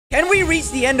Can we reach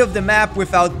the end of the map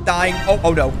without dying?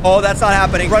 Oh no. Oh, that's not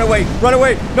happening. Run away. Run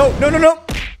away. No, no, no, no.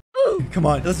 Come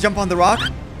on. Let's jump on the rock.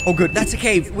 Oh, good. That's a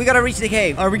cave. We gotta reach the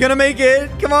cave. Are we gonna make it?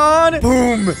 Come on.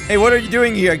 Boom. Hey, what are you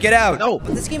doing here? Get out. No.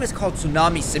 This game is called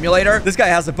Tsunami Simulator. This guy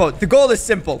has a boat. The goal is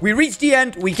simple. We reach the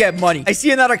end, we get money. I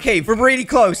see another cave. We're really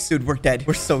close. Dude, we're dead.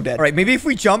 We're so dead. All right, maybe if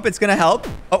we jump, it's gonna help.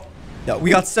 Oh. No, we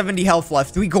got 70 health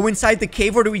left. Do we go inside the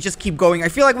cave or do we just keep going? I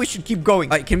feel like we should keep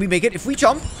going. All right, can we make it? If we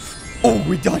jump... Oh,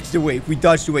 we dodged the wave. We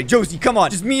dodged the wave. Josie, come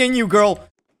on. Just me and you, girl.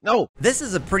 No. This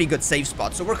is a pretty good save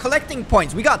spot. So we're collecting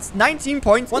points. We got 19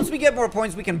 points. Once we get more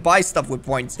points, we can buy stuff with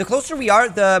points. The closer we are,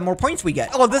 the more points we get.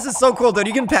 Oh, this is so cool, dude.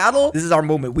 You can paddle. This is our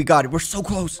moment. We got it. We're so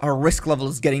close. Our risk level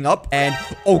is getting up. And,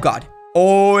 oh, God.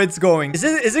 Oh, it's going. Is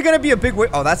it going to be a big wave?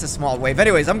 Oh, that's a small wave.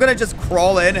 Anyways, I'm going to just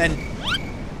crawl in and...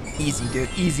 Easy, dude.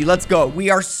 Easy. Let's go.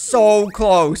 We are so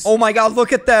close. Oh my God.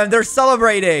 Look at them. They're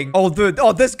celebrating. Oh, dude.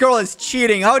 Oh, this girl is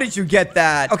cheating. How did you get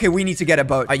that? Okay, we need to get a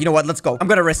boat. All right, you know what? Let's go. I'm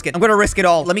gonna risk it. I'm gonna risk it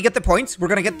all. Let me get the points. We're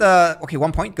gonna get the... Okay,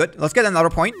 1 point. Good. Let's get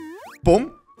another point.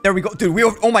 Boom. There we go. Dude,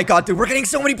 oh my God, dude. We're getting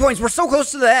so many points. We're so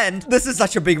close to the end. This is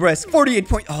such a big risk. 48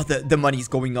 points. Oh, the money's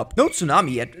going up. No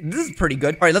tsunami yet. This is pretty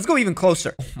good. All right, let's go even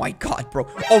closer. Oh my God, bro.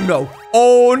 Oh no.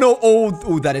 Oh no.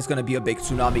 Oh, that is gonna be a big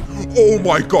tsunami. Oh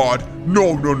my God.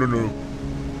 No, no, no, no.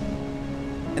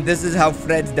 And this is how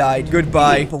Fred died.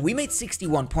 Goodbye. But we made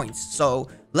 61 points. So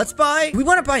let's buy... We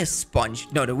want to buy a sponge.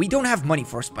 No, we don't have money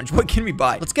for a sponge. What can we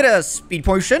buy? Let's get a speed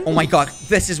potion. Oh my God.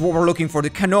 This is what we're looking for. The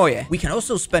canoe. We can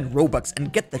also spend Robux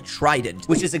and get the trident,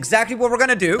 which is exactly what we're going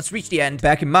to do. Let's reach the end.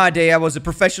 Back in my day, I was a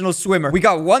professional swimmer. We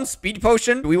got 1 speed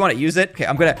potion. Do we want to use it? Okay,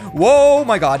 I'm going to... Whoa,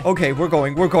 my God. Okay, we're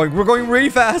going really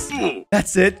fast.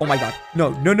 That's it. Oh my God. No.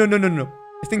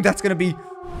 I think that's going to be...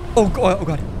 Oh God.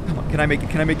 Come on. Can I make it?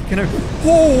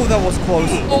 Oh, that was close.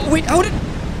 Oh, wait. How did...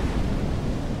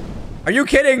 Are you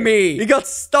kidding me? He got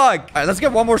stuck. All right, let's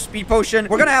get 1 more speed potion.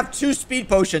 We're gonna have 2 speed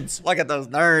potions. Look at those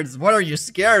nerds. What are you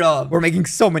scared of? We're making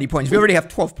so many points. We already have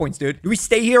 12 points, dude. Do we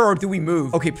stay here or do we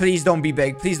move? Okay, please don't be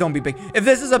big. Please don't be big. If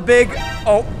this is a big...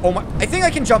 Oh my... I think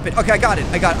I can jump it. Okay, I got it.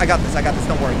 I got this.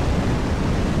 Don't worry.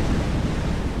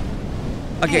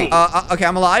 Okay, okay,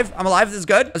 I'm alive. This is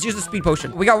good. Let's use the speed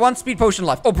potion. We got 1 speed potion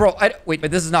left. Oh, bro, wait,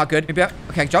 this is not good. Maybe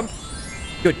okay, jump.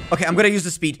 Good. Okay, I'm gonna use the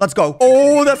speed. Let's go.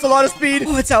 Oh, that's a lot of speed.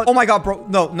 Oh, it's out. Oh my God, bro.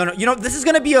 No. You know, this is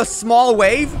gonna be a small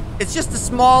wave. It's just a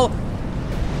small...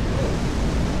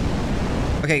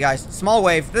 Okay, guys, small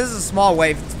wave. This is a small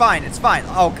wave. It's fine.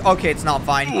 Oh, okay, it's not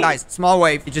fine. Guys, small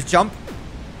wave. You just jump.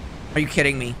 Are you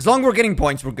kidding me? As long as we're getting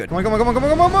points, we're good. Come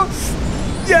on.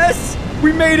 Yes!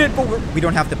 We made it, but we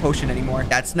don't have the potion anymore.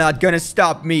 That's not gonna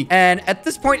stop me. And at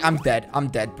this point, I'm dead. I'm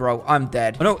dead, bro. I'm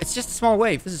dead. Oh, no, it's just a small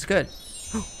wave. This is good.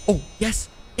 Oh, yes.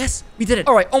 Yes, we did it.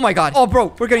 All right. Oh, my God. Oh,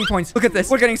 bro, we're getting points. Look at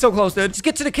this. We're getting so close, dude. Just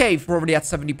get to the cave. We're already at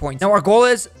 70 points. Now, our goal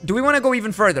is, do we want to go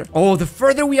even further? Oh, the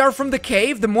further we are from the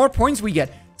cave, the more points we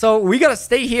get. So we gotta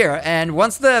stay here, and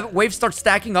once the waves start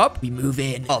stacking up, we move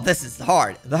in. Oh, this is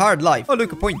hard. The hard life. Oh,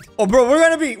 look, a point. Oh, bro,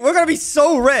 we're gonna be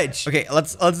so rich. Okay,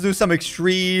 let's do some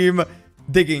extreme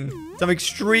digging. Some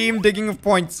extreme digging of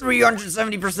points.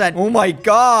 370%. Oh my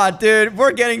God, dude.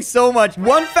 We're getting so much.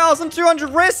 1,200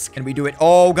 risk. Can we do it?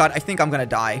 Oh God, I think I'm gonna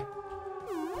die.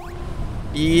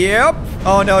 Yep.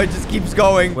 Oh no, it just keeps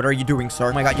going. What are you doing, sir?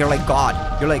 Oh my God, you're like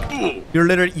God. You're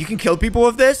literally, you can kill people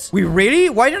with this? We really?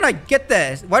 Why didn't I get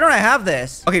this? Why don't I have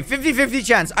this? Okay, 50-50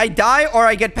 chance. I die or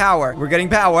I get power. We're getting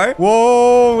power.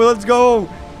 Whoa, let's go.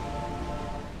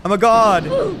 I'm a God.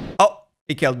 Oh.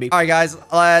 He killed me. All right, guys,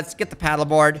 let's get the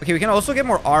paddleboard. Okay, we can also get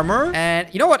more armor. And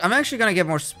you know what? I'm actually gonna get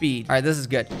more speed. All right, this is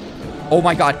good. Oh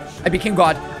my God, I became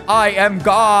God. I am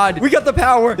God. We got the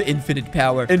power. The infinite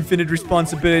power. Infinite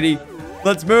responsibility.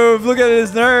 Let's move. Look at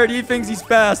this nerd. He thinks he's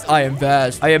fast. I am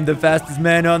fast. I am the fastest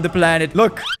man on the planet.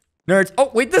 Look, nerds.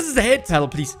 Oh, wait, this is a hit. Paddle,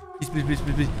 please.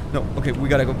 Please. No, okay, we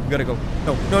gotta go.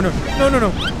 No.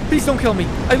 Please don't kill me.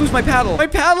 I lose my paddle. My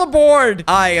paddle board.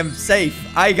 I am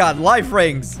safe. I got life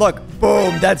rings. Look,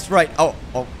 boom. That's right. Oh,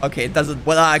 okay. It doesn't.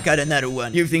 Well, I got another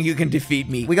one. You think you can defeat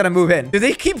me? We gotta move in. Do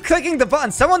they keep clicking the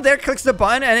button? Someone there clicks the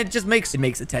button and it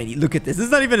makes it tiny. Look at this. This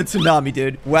is not even a tsunami,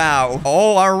 dude. Wow.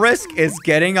 Oh, our risk is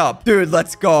getting up. Dude,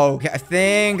 let's go. Okay, I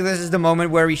think this is the moment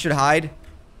where we should hide.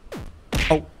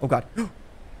 Oh God.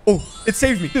 Oh, it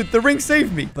saved me. Dude, the ring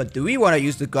saved me. But do we want to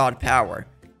use the God power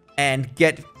and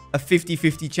get a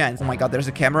 50-50 chance? Oh my God, there's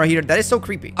a camera here. That is so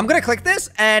creepy. I'm gonna click this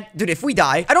and, dude, if we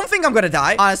die, I don't think I'm gonna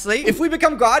die, honestly. If we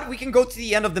become God, we can go to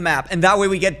the end of the map and that way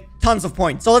we get tons of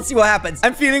points. So let's see what happens.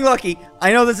 I'm feeling lucky.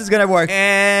 I know this is gonna work.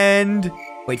 And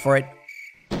wait for it.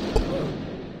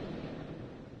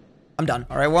 I'm done.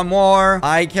 All right, 1 more.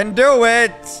 I can do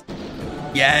it.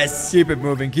 Yes. Keep it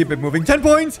moving. Keep it moving. 10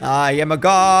 points. I am a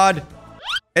god.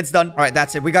 It's done. All right,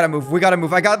 that's it. We gotta move. We gotta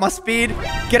move. I got my speed.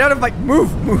 Get out of my...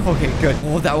 Move. Move. Okay, good.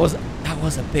 Oh, that was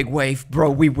a big wave.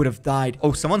 Bro, we would have died.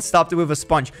 Oh, someone stopped it with a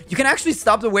sponge. You can actually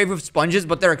stop the wave with sponges,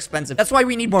 but they're expensive. That's why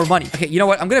we need more money. Okay, you know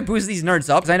what? I'm gonna boost these nerds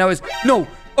up because I know it's... No.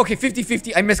 Okay,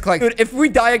 50-50. I misclicked. Dude, if we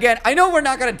die again, I know we're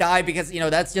not gonna die because, you know,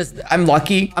 that's just... I'm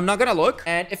lucky. I'm not gonna look.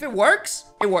 And if it works,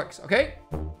 okay?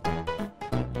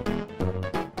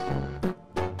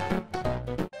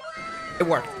 It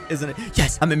worked, isn't it?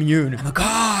 Yes, I'm immune. I'm a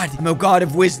god. I'm a god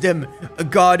of wisdom. A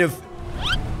god of...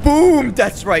 Boom!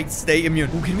 That's right. Stay immune.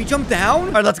 Ooh, can we jump down?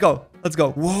 All right, let's go. Let's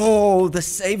go. Whoa, the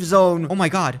safe zone. Oh my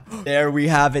god. There we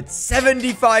have it.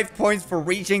 75 points for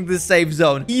reaching the safe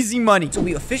zone. Easy money. So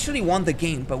we officially won the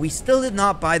game, but we still did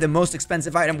not buy the most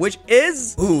expensive item, which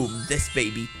is... Boom, this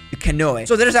baby. The canoe.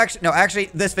 So there's actually... No,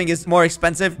 actually, this thing is more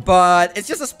expensive, but it's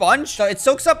just a sponge. So it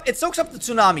soaks up the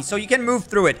tsunami, so you can move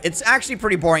through it. It's actually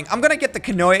pretty boring. I'm gonna get the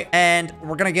canoe, and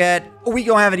we're gonna get... Oh, we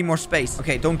don't have any more space.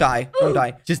 Okay, don't die. Don't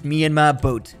die. Just me and my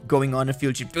boat going on a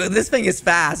field trip. This thing is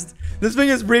fast. This thing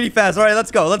is really fast. All right, let's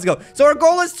go. Let's go. So our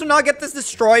goal is to not get this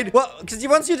destroyed. Well, because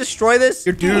once you destroy this,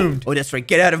 you're doomed. Oh, that's right.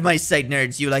 Get out of my sight,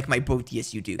 nerds. You like my boat?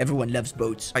 Yes, you do. Everyone loves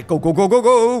boats. All right, go, go, go, go,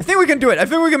 go. I think we can do it. I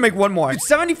think we can make one more. Dude,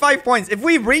 75 points. If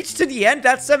we reach to the end,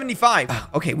 that's 75.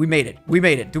 Okay, we made it. We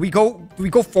made it. Do we go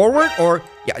forward or...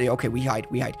 Yeah, okay, we hide.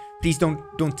 We hide. Please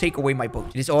don't take away my boat.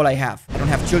 It is all I have. I don't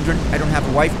have children. I don't have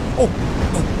a wife.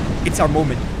 Oh, it's our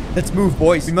moment. Let's move,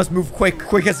 boys. We must move quick.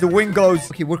 Quick as the wind goes.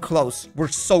 Okay, we're close. We're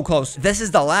so close. This is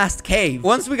the last cave.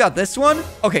 Once we got this one...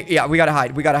 Okay, yeah, we gotta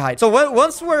hide. We gotta hide. So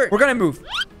once we're gonna move.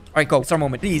 All right, go. It's our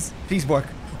moment. Please. Please work.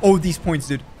 Oh, these points,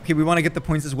 dude. Okay, we want to get the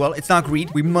points as well. It's not greed.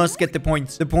 We must get the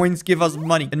points. The points give us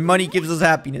money. And money gives us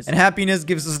happiness. And happiness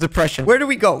gives us depression. Where do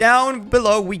we go? Down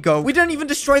below we go. We didn't even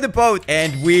destroy the boat.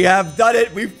 And we have done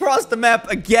it. We've crossed the map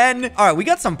again. All right, we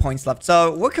got some points left.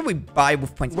 So what can we buy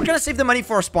with points? We're going to save the money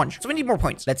for a sponge. So we need more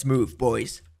points. Let's move,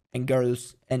 boys and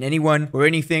girls and anyone or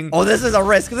anything. Oh, this is a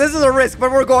risk. This is a risk,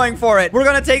 but we're going for it. We're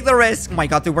gonna take the risk. Oh my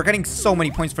god, dude, we're getting so many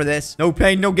points for this. No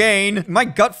pain, no gain. My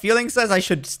gut feeling says I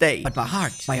should stay, but my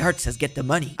heart says get the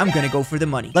money. I'm gonna go for the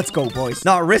money. Let's go, boys.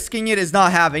 Not risking it is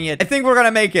not having it. I think we're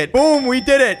gonna make it. Boom, we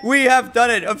did it. We have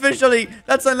done it officially.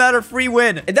 That's another free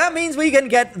win, and that means we can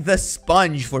get the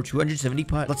sponge for 270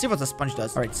 points. Let's see what the sponge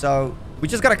does. All right, so we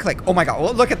just gotta click. Oh my god,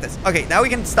 well, look at this. Okay, now we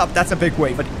can stop. That's a big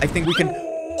wave, but I think we can...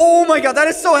 Oh my god, that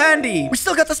is so handy. We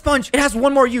still got the sponge. It has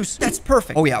one more use. That's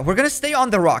perfect. Oh yeah, we're gonna stay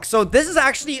on the rock. So this is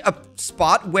actually a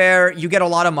spot where you get a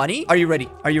lot of money. Are you ready?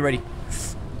 Are you ready?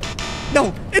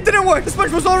 No, it didn't work. The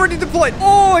sponge was already deployed.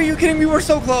 Oh, are you kidding me? We're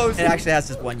so close. It actually has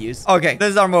just one use. Okay, this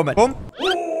is our moment. Boom.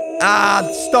 Ah,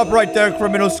 stop right there,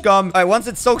 criminal scum. All right, once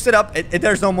it soaks it up,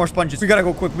 there's no more sponges. We gotta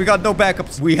go quick. We got no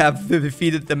backups. We have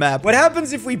defeated the map. What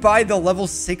happens if we buy the level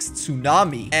 6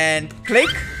 Tsunami and click?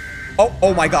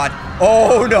 Oh my god.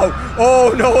 Oh no.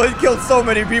 Oh no, it killed so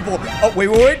many people. Oh,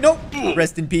 wait. No.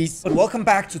 Rest in peace. But welcome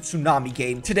back to Tsunami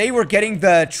game. Today we're getting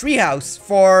the treehouse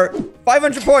for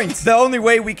 500 points. The only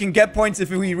way we can get points if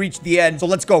we reach the end. So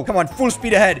let's go. Come on, full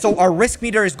speed ahead. So our risk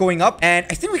meter is going up, and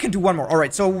I think we can do one more. All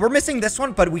right, so we're missing this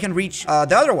one, but we can reach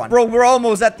the other one. Bro, we're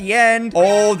almost at the end.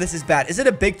 Oh, this is bad. Is it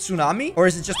a big tsunami, or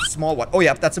is it just a small one? Oh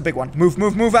yeah, that's a big one.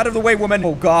 Move out of the way, woman.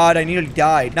 Oh god, I nearly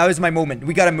died. Now is my moment.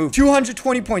 We gotta move.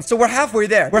 220 points. So we're halfway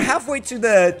there. We're halfway to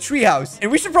the treehouse, and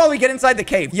we should probably get inside the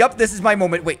cave. Yep, this is my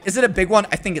moment. Wait, is it a big one?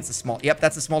 I think it's a small. Yep,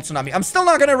 that's a small tsunami. I'm still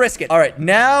not gonna risk it. All right,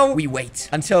 now we wait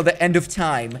until the end of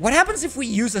time. What happens if we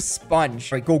use a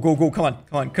sponge? All right, go. Come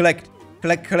on. Collect.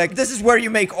 This is where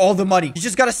you make all the money. You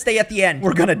just gotta stay at the end.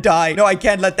 We're gonna die. No, I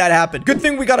can't let that happen. Good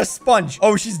thing we got a sponge.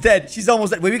 Oh, she's dead. She's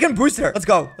almost dead. Wait, we can boost her. Let's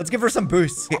go. Let's give her some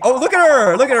boosts. Okay. Oh, look at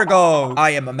her. Look at her go.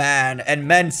 I am a man, and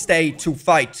men stay to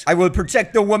fight. I will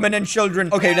protect the women and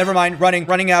children. Okay, never mind.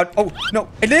 Running out. Oh, no.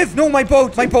 I live. No, my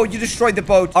boat. You destroyed the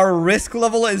boat. Our risk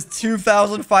level is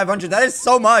 2,500. That is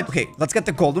so much. Okay, let's get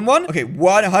the golden one. Okay,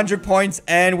 100 points,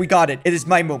 and we got it. It is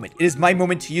my moment. It is my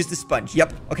moment to use the sponge.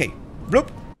 Yep. Okay.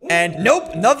 Bloop. And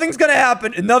nope, nothing's gonna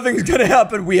happen.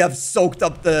 We have soaked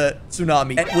up the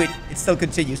tsunami. And wait, it still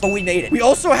continues. But we made it. We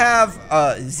also have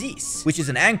Zeus, which is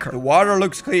an anchor. The water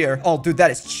looks clear. Oh, dude,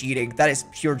 that is cheating. That is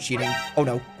pure cheating. Oh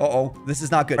no. Uh-oh. This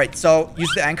is not good. Right, so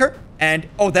use the anchor. And,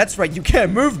 oh, that's right. You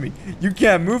can't move me.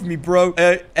 Bro.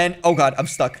 And, oh, God, I'm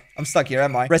stuck. I'm stuck here,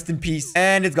 am I? Rest in peace.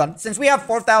 And it's gone. Since we have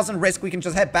 4,000 risk, we can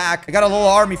just head back. I got a little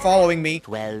army following me.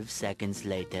 12 seconds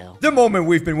later. The moment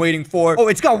we've been waiting for. Oh,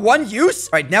 it's got one use?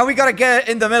 All right, now we gotta get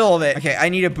in the middle of it. Okay, I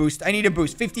need a boost.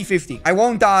 50-50. I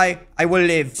won't die. I will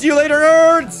live. See you later,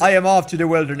 nerds. I am off to the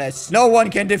wilderness. No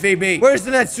one can defeat me. Where's the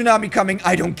next tsunami coming?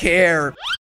 I don't care.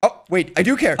 Oh, wait, I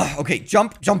do care. Okay,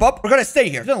 jump up. We're gonna stay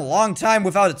here. It's been a long time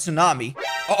without a tsunami.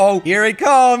 Uh-oh, here it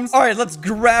comes. All right, let's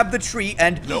grab the tree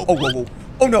and... Nope. Oh, whoa.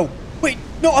 Oh, no. Wait,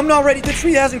 no, I'm not ready. The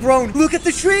tree hasn't grown. Look at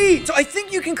the tree. So I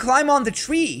think you can climb on the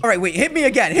tree. All right, wait, hit me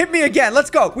again. Let's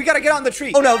go. We gotta get on the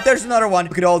tree. Oh, no, there's another one.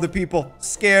 Look at all the people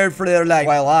scared for their life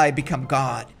while I become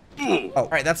God. Oh, all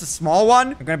right, that's a small one.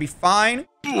 We're gonna be fine.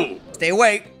 Stay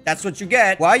away. That's what you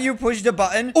get. Why you push the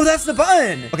button? Oh, that's the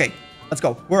button. Okay, let's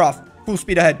go. We're off. Full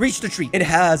speed ahead. Reach the tree. It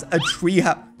has a tree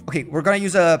house. Okay, we're gonna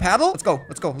use a paddle. Let's go.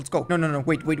 No.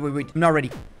 Wait. I'm not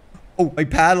ready. Oh, my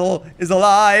paddle is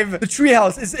alive. The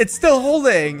treehouse it's still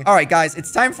holding. All right, guys,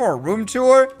 it's time for a room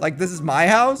tour. Like, this is my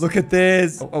house. Look at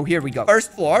this. Oh, here we go.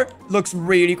 First floor looks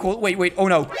really cool. Wait. Oh,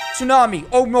 no. Tsunami.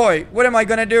 Oh, boy. What am I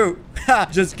gonna do?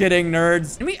 Just kidding,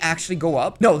 nerds. Can we actually go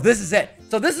up? No, this is it.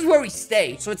 So this is where we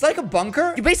stay. So it's like a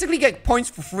bunker. You basically get points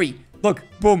for free. Look,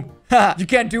 boom. You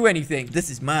can't do anything. This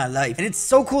is my life. And it's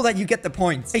so cool that you get the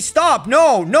points. Hey, stop.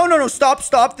 No.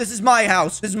 Stop. This is my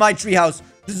house. This is my tree house.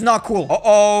 This is not cool.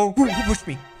 Uh-oh. Who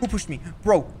pushed me?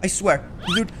 Bro, I swear.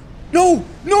 Dude. No.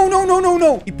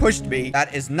 He pushed me.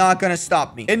 That is not gonna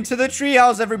stop me. Into the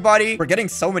treehouse, everybody. We're getting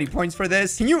so many points for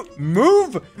this. Can you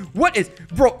move? What is...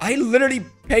 Bro, I literally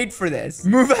paid for this.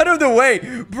 Move out of the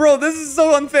way. Bro, this is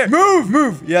so unfair.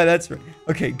 Move. Yeah, that's right.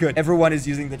 Okay, good. Everyone is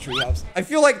using the treehouse. I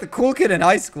feel like the cool kid in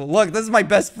high school. Look, this is my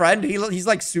best friend. He's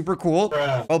like super cool.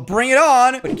 Well, bring it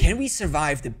on. But can we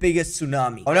survive the biggest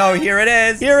tsunami? Oh, no. Here it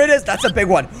is. That's a big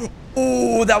one.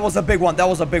 Oh, that was a big one.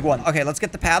 Okay, let's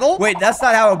get the paddle. Wait, that's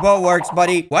not how a boat works,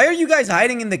 buddy. Why are you guys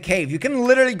hiding in the cave? You can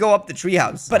literally go up the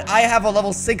treehouse. But I have a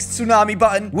level 6 tsunami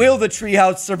button. Will the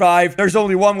treehouse survive? There's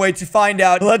only one way to find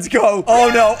out. Let's go.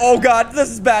 Oh, no. Oh, God. This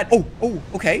is bad. Oh,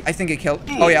 okay. I think it killed.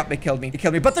 Oh, yeah. It killed me.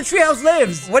 But the treehouse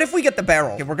lives. What if we get the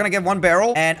barrel? Okay, we're gonna get one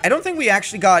barrel. And I don't think we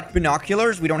actually got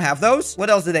binoculars. We don't have those.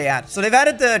 What else did they add? So they've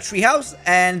added the treehouse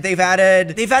and they've added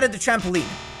the trampoline.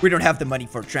 We don't have the money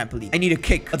for a trampoline. I need a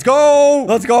kick. Let's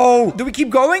go. Do we keep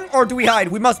going or do we hide?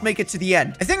 We must make it to the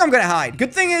end. I think I'm gonna hide.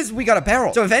 Good thing is we got a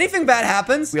barrel. So if anything bad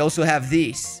happens, we also have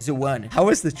this. It's a one. How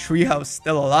is the treehouse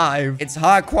still alive? It's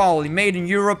high quality, made in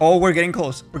Europe. Oh, we're getting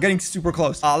close. We're getting super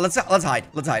close. Let's hide.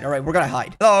 All right, we're gonna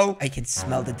hide. Hello. I can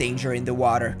smell the danger in the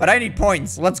water, but I need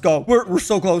points. Let's go. We're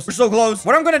so close.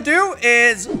 What I'm gonna do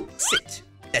is sit.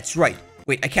 That's right.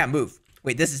 Wait, I can't move.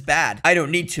 Wait, this is bad. I don't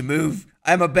need to move.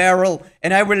 I'm a barrel,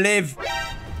 and I will live.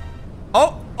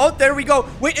 Oh, there we go.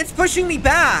 Wait, it's pushing me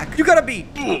back. You gotta be...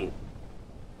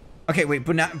 Okay, wait,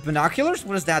 binoculars?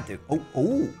 What does that do?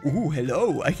 Oh,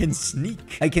 hello. I can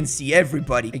sneak. I can see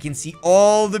everybody. I can see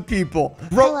all the people.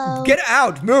 Bro, hello. Get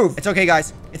out. Move. It's okay,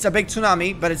 guys. It's a big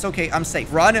tsunami, but it's okay. I'm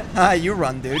safe. Run. You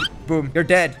run, dude. Boom. You're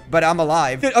dead, but I'm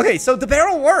alive. Dude, okay, so the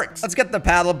barrel works. Let's get the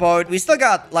paddle boat. We still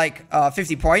got, like,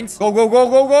 50 points.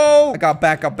 Go. I got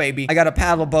backup, baby. I got a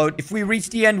paddle boat. If we reach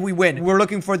the end, we win. We're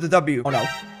looking for the W. Oh, no.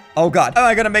 Oh, God. Am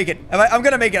I gonna make it? I'm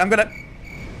gonna make it.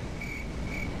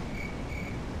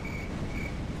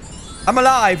 I'm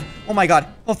alive. Oh, my God.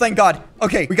 Oh, thank God.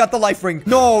 Okay, we got the life ring.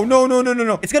 No.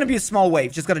 It's gonna be a small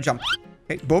wave. Just gotta jump.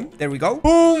 Okay, boom. There we go.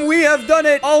 Boom. We have done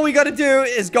it. All we gotta do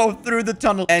is go through the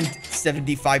tunnel. And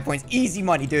 75 points. Easy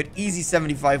money, dude. Easy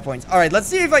 75 points. All right, let's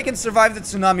see if I can survive the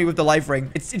tsunami with the life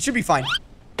ring. It should be fine.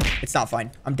 It's not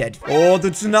fine. I'm dead. Oh, the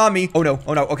tsunami. Oh, no.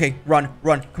 Okay, run.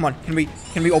 Come on. Can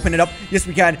we open it up? Yes,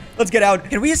 we can. Let's get out.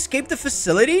 Can we escape the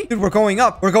facility? Dude, we're going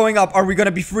up. Are we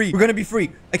gonna be free? We're gonna be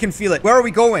free. I can feel it. Where are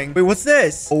we going? Wait, what's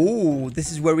this? Oh,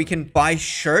 this is where we can buy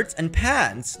shirts and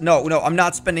pants. No, I'm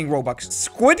not spending Robux.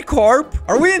 Squid Corp?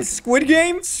 Are we in Squid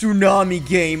Game? Tsunami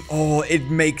game. Oh, it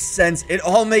makes sense. It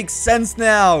all makes sense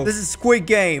now. This is Squid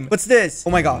Game. What's this?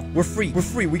 Oh my God. We're free.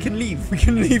 We can leave. We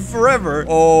can leave forever.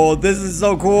 Oh, this is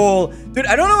so cool. Dude,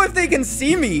 I don't know if they can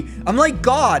see me. I'm like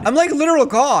God. I'm like literal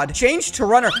God. Change to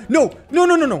runner. No.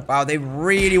 Wow, they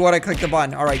really want to click the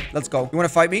button. All right, let's go. You want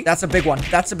to fight me? That's a big one.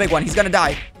 He's gonna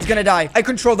die. I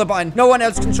control the button. No one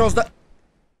else controls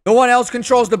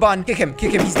the button. Kick him.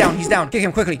 He's down. Kick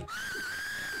him quickly.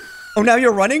 Oh, now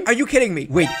you're running? Are you kidding me?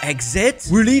 Wait, exit?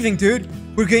 We're leaving, dude.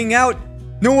 We're getting out.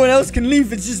 No one else can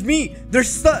leave. It's just me. They're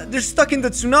stuck in the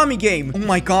tsunami game. Oh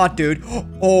my God, dude.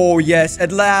 Oh, yes.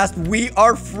 At last, we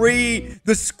are free.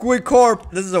 The Squid Corp.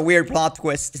 This is a weird plot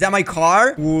twist. Is that my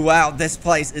car? Ooh, wow. This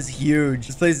place is huge.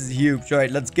 All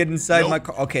right, let's get inside my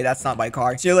car. Okay, that's not my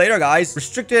car. See you later, guys.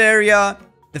 Restricted area.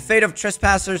 The fate of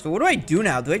trespassers. What do I do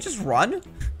now? Do I just run?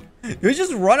 Do we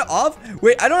just run off?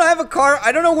 Wait, I don't have a car.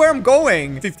 I don't know where I'm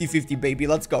going. 50-50, baby.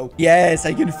 Let's go. Yes,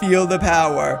 I can feel the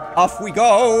power. Off we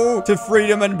go to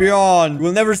freedom and beyond.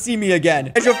 You'll never see me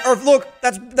again. Edge of Earth. Look,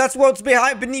 that's what's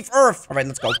beneath Earth. All right,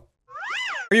 let's go.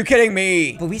 Are you kidding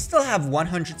me? But we still have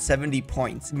 170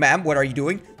 points. Ma'am, what are you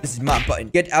doing? This is my button.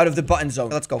 Get out of the button zone.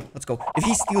 Let's go. Let's go. If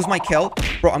he steals my kill,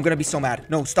 bro, I'm gonna be so mad.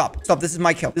 No, stop. Stop. This is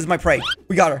my kill. This is my prey.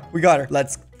 We got her. We got her.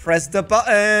 Let's press the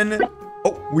button.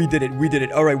 Oh, we did it. We did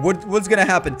it. All right. What's gonna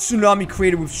happen? Tsunami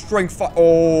created with strength.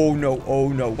 Oh, no. Oh,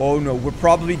 no. Oh, no. We're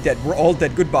probably dead. We're all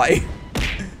dead. Goodbye.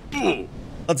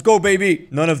 Let's go, baby.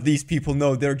 None of these people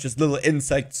know. They're just little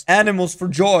insects. Animals for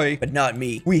joy, but not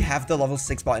me. We have the level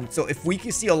 6 button. So if we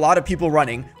can see a lot of people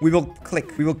running, we will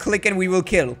click. We will click and we will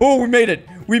kill. Oh, we made it.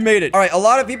 We made it. All right. A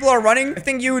lot of people are running. I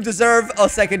think you deserve a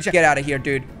second chance. Get out of here,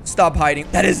 dude. Stop hiding.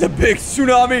 That is a big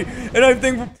tsunami. And I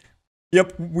think...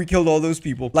 Yep, we killed all those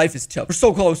people. Life is tough. We're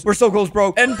so close. We're so close,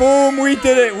 bro. And boom, we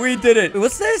did it. We did it. Wait,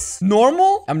 what's this?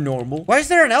 Normal? I'm normal. Why is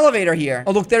there an elevator here?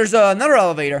 Oh, look, there's another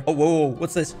elevator. Oh, whoa, whoa.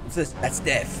 What's this? What's this? That's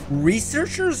death.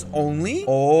 Researchers only?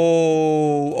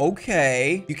 Oh,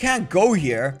 okay. You can't go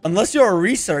here unless you're a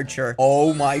researcher.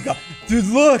 Oh my God. Dude,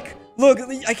 look. Look,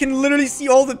 I can literally see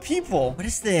all the people. What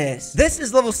is this? This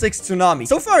is level 6 tsunami.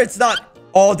 So far, it's not...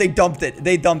 Oh, they dumped it.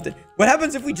 They dumped it. What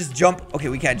happens if we just jump? Okay,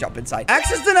 we can't jump inside.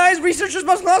 Access denies. Researchers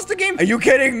must lost the game. Are you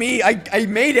kidding me? I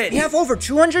made it. We have over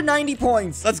 290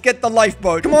 points. Let's get the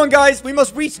lifeboat. Come on, guys. We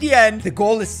must reach the end. The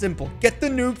goal is simple. Get the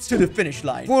noobs to the finish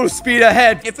line. Full speed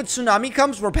ahead. If a tsunami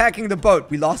comes, we're packing the boat.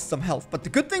 We lost some health, but the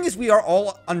good thing is we are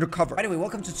all undercover. Anyway,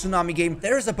 welcome to Tsunami game.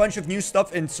 There's a bunch of new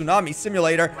stuff in Tsunami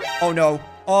Simulator. Oh, no.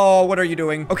 Oh, what are you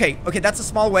doing? Okay, that's a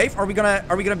small wave. Are we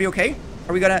gonna be okay?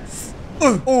 Are we gonna...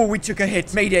 Oh, we took a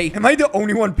hit. Mayday. Am I the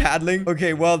only one paddling?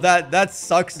 Okay, well, that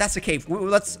sucks. That's a cave.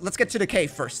 Let's get to the cave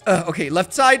first. Okay,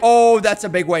 left side. Oh, that's a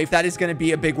big wave. That is gonna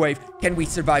be a big wave. Can we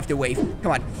survive the wave?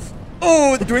 Come on.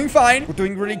 Oh, we're doing fine. We're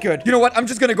doing really good. You know what? I'm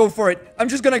just gonna go for it. I'm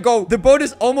just gonna go. The boat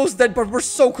is almost dead, but we're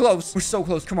so close. We're so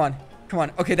close. Come on. Come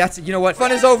on. Okay, that's it. You know what?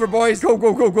 Fun is over, boys. Go,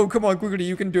 go, go, go. Come on, quickly.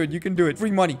 You can do it. You can do it. Free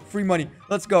money. Free money.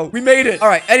 Let's go. We made it. All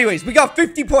right. Anyways, we got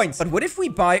 50 points. But what if we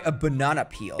buy a banana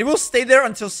peel? It will stay there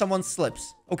until someone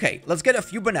slips. Okay, let's get a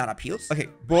few banana peels. Okay,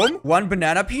 boom. 1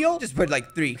 banana peel. Just put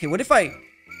like 3. Okay, what if it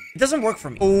doesn't work for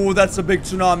me? Oh, that's a big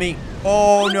tsunami.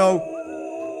 Oh,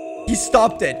 no. He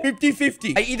stopped it.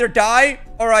 50-50. I either die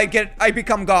or I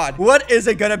become God. What is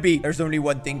it gonna be? There's only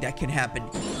one thing that can happen.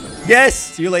 Yes.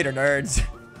 See you later, nerds.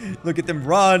 Look at them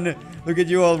run. Look at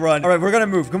you all run. All right, we're gonna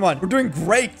move. Come on. We're doing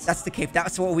great. That's the cave.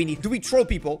 That's what we need. Do we troll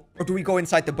people or do we go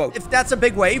inside the boat? If that's a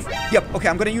big wave. Yep. Okay,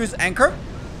 I'm gonna use anchor.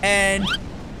 And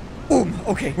boom.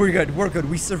 Okay, we're good. We're good.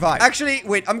 We survived. Actually,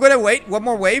 wait. I'm gonna wait. One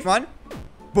more wave. Come on.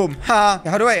 Boom. Ha.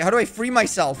 How do I free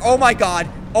myself? Oh my God.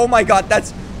 Oh my God.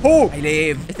 That's... Oh, I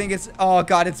live. I think it's... Oh,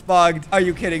 God, it's bugged. Are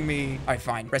you kidding me? All right,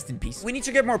 fine. Rest in peace. We need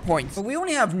to get more points. But we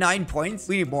only have 9 points.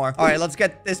 We need more. All right, let's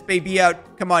get this baby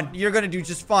out. Come on. You're going to do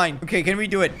just fine. Okay, can we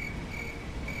do it?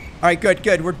 All right, good,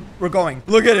 good. We're going.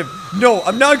 Look at him. No,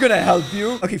 I'm not gonna help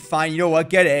you. Okay, fine. You know what?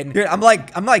 Get in. Dude, I'm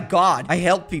like God. I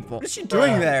help people. What is she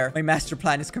doing there? My master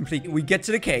plan is complete. We get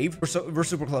to the cave. We're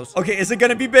super close. Okay, is it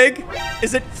gonna be big?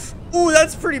 Is it? Oh,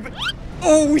 that's pretty big.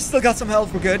 Oh, we still got some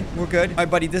health. We're good. We're good. All right,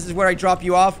 buddy. This is where I drop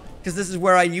you off. Because this is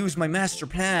where I use my master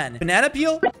plan. Banana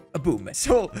peel? A boom.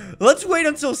 So, let's wait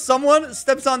until someone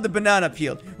steps on the banana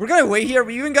peel. We're gonna wait here.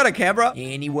 We even got a camera.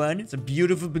 Anyone? It's a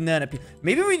beautiful banana peel.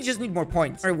 Maybe we just need more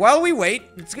points. All right, while we wait,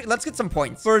 let's get some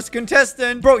points. First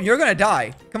contestant. Bro, you're gonna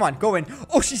die. Come on, go in.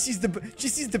 Oh, she sees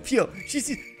the peel.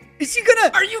 Is she gonna...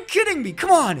 Are you kidding me?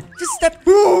 Come on. Just step...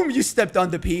 Boom. You stepped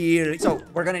on the peel. So,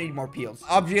 we're gonna need more peels.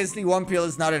 Obviously, 1 peel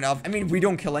is not enough. I mean, we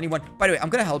don't kill anyone. By the way, I'm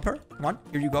gonna help her. Come on.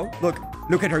 Here you go.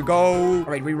 Look at her go. All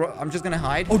right, I'm just gonna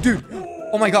hide. Oh, dude.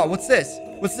 Oh, my God. What's this?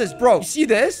 What's this? Bro, you see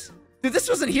this? Dude, this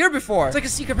wasn't here before. It's like a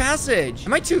secret passage.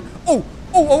 Am I too... Oh,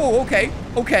 okay.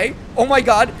 Okay. Oh, my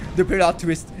God. The plot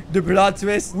twist. The plot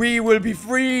twist. We will be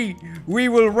free. We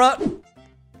will run...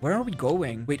 Where are we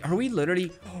going? Wait, are we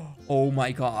literally... Oh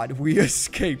my God, we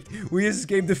escaped. We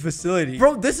escaped the facility.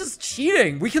 Bro, this is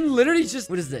cheating. We can literally just...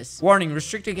 What is this? Warning,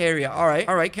 restricted area. All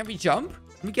right. Can we jump?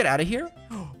 Can we get out of here?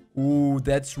 Ooh,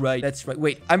 that's right. That's right.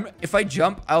 Wait, if I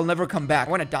jump, I'll never come back.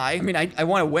 I want to die. I mean, I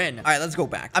want to win. All right, let's go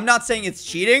back. I'm not saying it's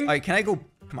cheating. All right, can I go...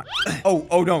 Come on.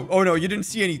 Oh no, you didn't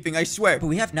see anything, I swear. But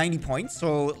we have 90 points,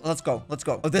 so let's go.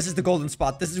 Oh, this is the golden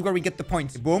spot. This is where we get the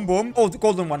points. Boom, boom. Oh, the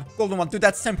golden one. Dude,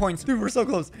 that's 10 points. Dude, we're so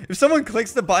close. If someone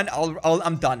clicks the button,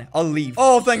 I'm done. I'll leave.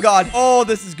 Oh, thank God. Oh,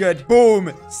 this is good.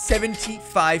 Boom.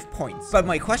 75 points. But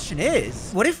my question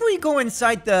is, what if we go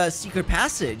inside the secret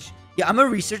passage? Yeah, I'm a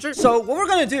researcher. So what we're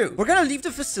gonna do, we're gonna leave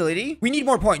the facility. We need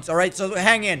more points, all right? So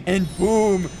hang in. And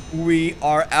boom, we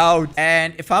are out.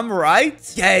 And if I'm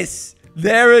right, yes,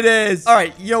 There it is. All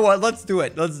right, you know what? Let's do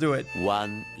it. Let's do it.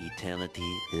 One eternity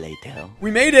later.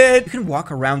 We made it. You can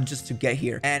walk around just to get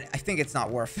here. And I think it's not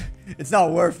worth it. It's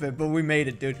not worth it, but we made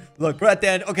it, dude. Look, we're at the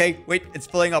end. Okay, wait, it's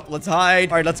filling up. Let's hide.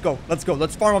 All right, let's go. Let's go.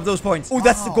 Let's farm up those points. Oh,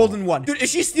 that's the golden one. Dude, if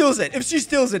she steals it,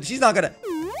 she's not gonna...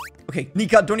 Okay,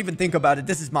 Nika, don't even think about it.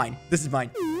 This is mine. This is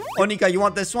mine. Oh, Nika, you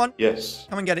want this one? Yes.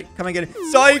 Come and get it. Come and get it.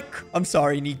 Psych! I'm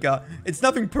sorry, Nika. It's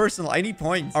nothing personal. I need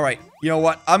points. All right. You know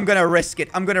what? I'm gonna risk it.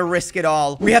 I'm gonna risk it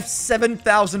all. We have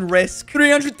 7,000 risk.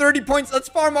 330 points. Let's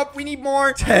farm up. We need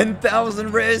more.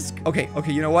 10,000 risk. Okay.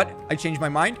 Okay. You know what? I changed my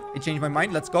mind.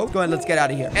 Let's go. Go and let's get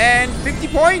out of here. And 50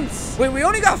 points. Wait, we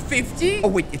only got 50? Oh,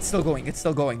 wait. It's still going. It's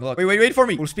still going. Look. Wait for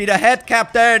me. Full speed ahead,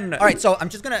 Captain. All right. So I'm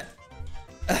just gonna...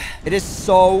 It is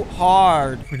so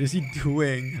hard. What is he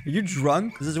doing? Are you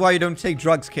drunk? This is why you don't take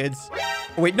drugs, kids.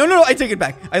 Oh, wait. No. I take it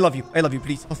back. I love you.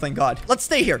 Please. Oh, thank God. Let's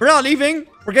stay here. We're not leaving.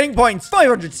 We're getting points.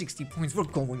 560 points. We're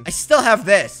going. I still have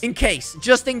this. In case.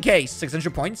 Just in case.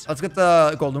 600 points. Let's get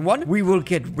the golden one. We will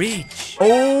get rich.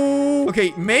 Oh.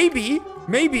 Okay. Maybe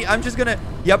I'm just gonna...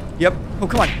 Yep. Oh,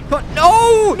 come on.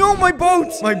 No, my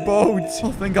boat.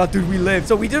 Oh, thank God, dude, we lived.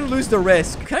 So we didn't lose the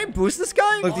risk. Can I boost this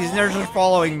guy? Look, these nerds are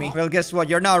following me. Well, guess what?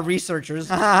 You're not researchers.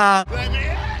 Look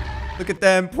at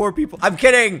them, poor people. I'm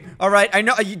kidding. All right, I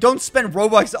know you don't spend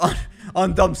Robux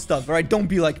on dumb stuff. All right, don't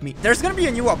be like me. There's gonna be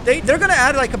a new update. They're gonna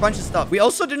add like a bunch of stuff. We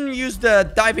also didn't use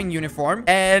the diving uniform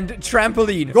and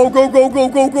trampoline. Go.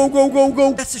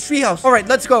 That's the treehouse. All right,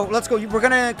 let's go. We're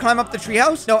gonna climb up the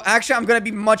treehouse. No, actually, I'm gonna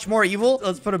be much more evil.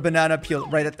 Let's put a banana peel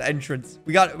right at the entrance.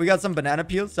 We got some banana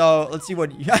peels. So let's see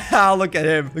what... Look at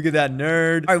him. Look at that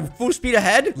nerd. All right, full speed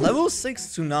ahead. Level 6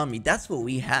 tsunami. That's what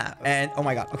we have. And oh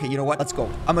my God. Okay, you know what? Let's go.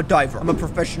 I'm a diver. I'm a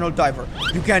professional diver.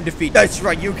 You can't defeat. That's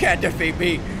right. You can't defeat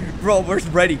me. Bro, we're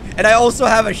ready. And I also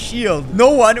have a shield. No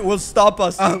one will stop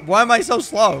us. Why am I so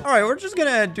slow? All right, we're just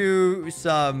gonna do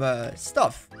some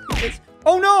stuff.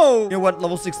 Oh, no. You know what?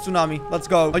 Level 6 tsunami. Let's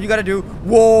go. Oh, you gotta do...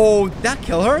 Whoa. Did that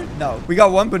kill her? No. We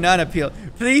got one banana peel.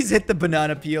 Please hit the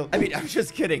banana peel. I mean, I'm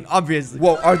just kidding. Obviously.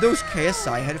 Whoa. Are those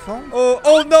KSI headphones?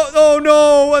 Oh, no. Oh,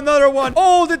 no. Another one.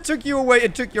 Oh, that took you away.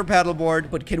 It took your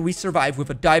paddleboard. But can we survive with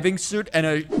a diving suit and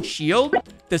a shield?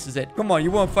 This is it. Come on.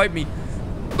 You won't fight me.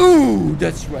 Ooh,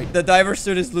 that's right. The diver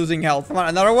suit is losing health. Come on,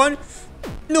 another one.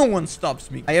 No one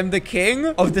stops me. I am the king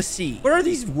of the sea. What are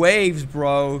these waves,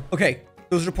 bro? Okay,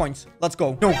 those are points. Let's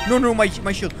go. No, my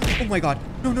shield. Oh my God.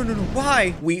 No.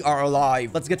 Why? We are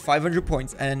alive. Let's get 500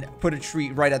 points and put a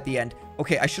tree right at the end.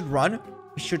 Okay, I should run.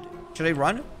 Should I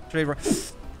run?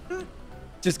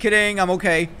 Just kidding. I'm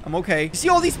okay. You see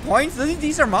all these points?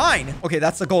 These are mine. Okay,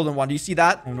 that's the golden one. Do you see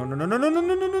that? Oh,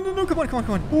 no. Come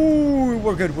on. Ooh,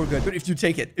 we're good. But if you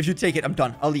take it, I'm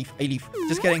done. I'll leave.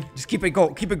 Just kidding. Just keep it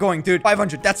going, dude.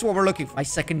 500. That's what we're looking for. My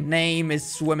second name is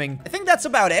swimming. I think that's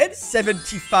about it.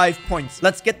 75 points.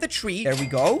 Let's get the tree. There we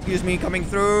go. Excuse me, coming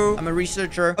through. I'm a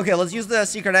researcher. Okay, let's use the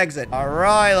secret exit. All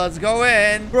right, let's go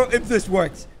in. Bro, if this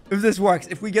works,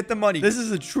 if we get the money, this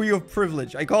is a tree of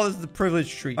privilege. I call this the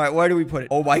privilege tree. All right, where do we put it?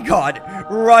 Oh my God,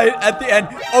 right at the end.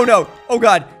 Oh no, oh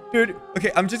God, dude.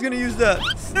 Okay, I'm just gonna use the...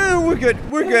 we're good.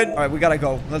 All right, we gotta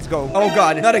go. Let's go. Oh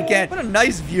God, not again. What a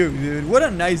nice view, dude. What a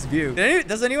nice view.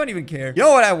 Does anyone even care? You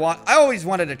know what I want? I always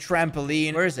wanted a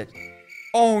trampoline. Where is it?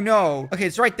 Oh no. Okay,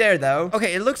 it's right there though.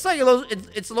 Okay, it looks like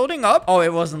it's loading up. Oh,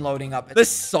 it wasn't loading up. This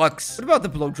sucks. What about the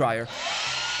blow dryer?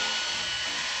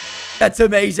 That's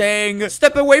amazing.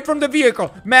 Step away from the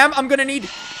vehicle. Ma'am, I'm gonna need...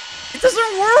 It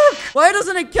doesn't work. Why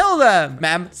doesn't it kill them?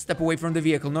 Ma'am, step away from the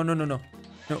vehicle. No. No,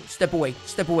 step away.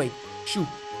 Shoot.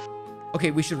 Okay,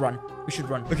 we should run.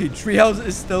 Okay, treehouse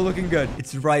is still looking good.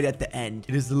 It's right at the end.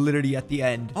 It is literally at the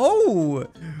end. Oh,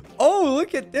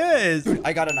 look at this. Dude,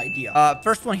 I got an idea.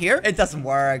 First one here. It doesn't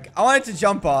work. I wanted to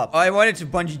jump up. I wanted to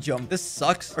bungee jump. This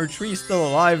sucks. Our tree is still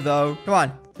alive though. Come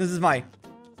on. This is my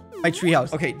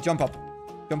treehouse. Okay, jump up.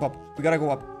 We gotta go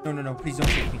up. No. Please don't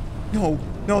shoot me.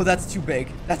 No, that's too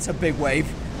big. That's a big wave.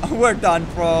 We're done,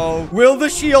 bro. Will the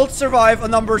shield survive a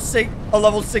level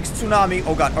 6 tsunami?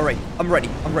 Oh God. All right. I'm ready.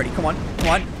 Come on.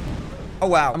 Oh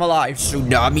wow. I'm alive.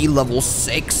 Tsunami level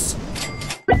 6.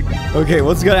 Okay,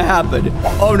 what's gonna happen?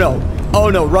 Oh no.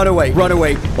 Run away.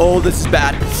 Oh, this is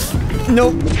bad.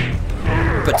 Nope.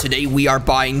 But today we are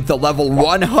buying the level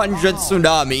 100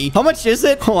 tsunami. How much is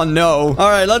it? Oh no. All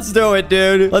right, let's do it,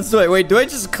 dude. Let's do it. Wait, do I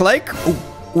just click?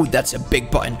 Ooh, that's a big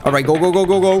button. All right, go.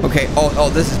 Okay. Oh,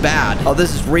 this is bad. Oh,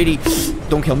 this is really...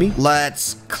 Don't kill me.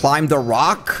 Let's climb the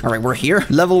rock. All right, we're here.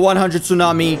 Level 100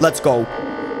 tsunami. Let's go.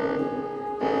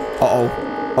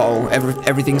 Uh-oh.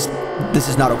 Everything's... This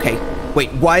is not okay. Wait,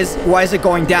 why is it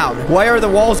going down? Why are the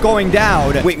walls going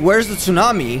down? Wait, where's the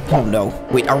tsunami? Oh, no.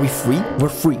 Wait, are we free? We're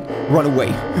free. Run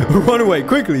away. Run away,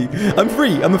 quickly. I'm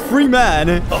free. I'm a free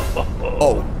man.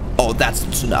 Oh, that's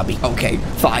the tsunami. Okay,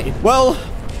 fine. Well,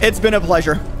 it's been a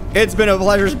pleasure. It's been a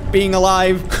pleasure being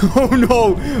alive. Oh,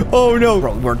 no. Oh, no.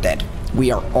 Bro, we're dead.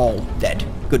 We are all dead.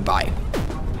 Goodbye.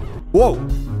 Whoa.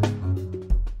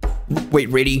 Wait,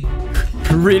 really?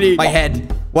 Really? My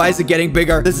head. Why is it getting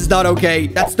bigger? This is not okay.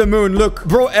 That's the moon. Look,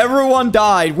 bro, everyone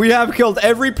died. We have killed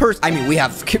every person. I mean, we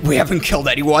haven't killed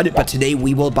anyone. But today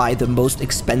we will buy the most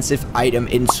expensive item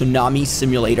in Tsunami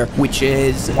Simulator, which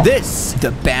is this,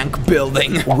 the bank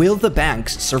building. Will the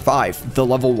banks survive the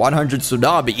level 100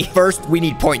 tsunami? First, we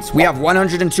need points. We have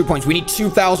 102 points. We need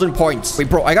 2,000 points. Wait,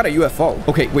 bro, I got a UFO.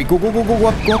 Okay, wait, go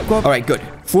up. All right, good.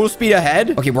 Full speed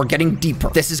ahead. Okay, we're getting deeper.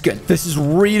 This is good. This is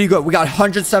really good. We got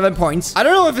 107 points. I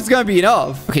don't know if it's gonna be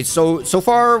enough. Okay, so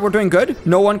far we're doing good.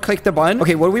 No one clicked the button.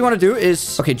 Okay, what we want to do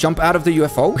is, okay, jump out of the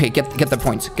UFO. Okay, get the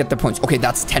points. Get the points. Okay,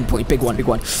 that's 10 points. Big one.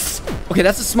 Okay,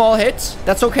 that's a small hit.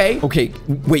 That's okay. Okay,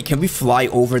 wait, can we fly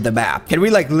over the map? Can we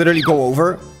like literally go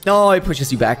over? No, it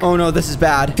pushes you back. Oh no, this is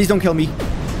bad. Please don't kill me.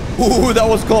 Ooh, that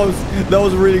was close. That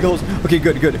was really close. Okay,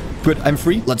 good. I'm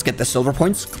free. Let's get the silver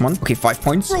points. Come on. Okay, 5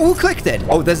 points. Bro, who clicked it?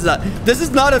 Oh, this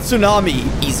is not a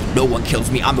tsunami. Easy. No one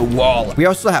kills me. I'm a wall. We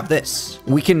also have this.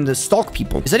 We can stalk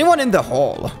people. Is anyone in the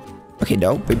hall? Okay,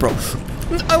 no. Wait, bro.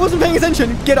 I wasn't paying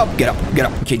attention. Get up.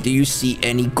 Okay, do you see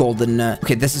any golden...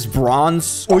 Okay, this is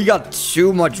bronze. Oh, we got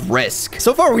too much risk.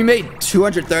 So far, we made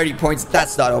 230 points.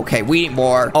 That's not okay. We need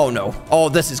more. Oh, no. Oh,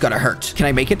 this is gonna hurt. Can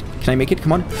I make it?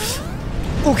 Come on.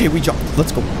 Okay, we jumped.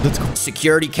 Let's go.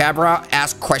 Security camera,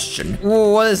 ask question.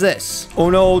 Whoa, what is this? Oh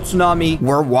no, tsunami.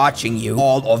 We're watching you.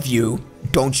 All of you.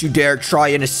 Don't you dare try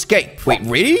and escape. Wait,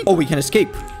 really? Oh, we can escape.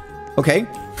 Okay.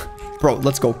 Bro,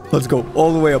 let's go.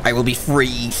 All the way up. I will be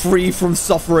free. Free from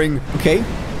suffering. Okay.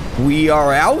 We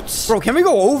are out. Bro, can we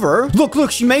go over? Look,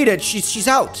 she made it. She's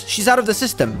out. She's out of the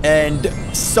system. And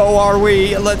so are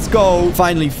we. Let's go.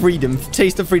 Finally, freedom.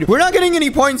 Taste of freedom. We're not getting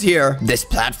any points here. This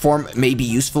platform may be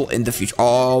useful in the future.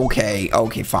 Okay,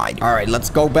 fine. All right, let's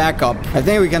go back up. I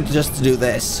think we can just do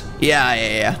this.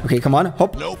 Yeah. Okay, come on.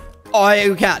 Hop. Nope. Oh,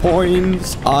 you can't.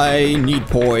 Points. I need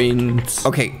points.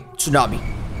 Okay, tsunami.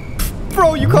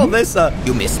 Bro, you call this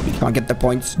you missed me. Come on, get the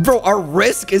points. Bro, our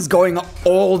risk is going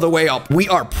all the way up. We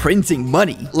are printing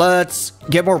money. Let's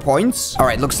get more points. All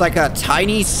right, looks like a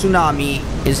tiny tsunami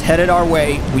is headed our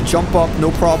way. We jump up, no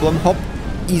problem. Hop,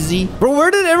 easy. Bro,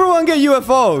 where did everyone get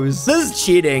UFOs? This is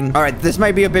cheating. All right, this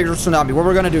might be a bigger tsunami. What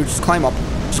we're gonna do, just climb up.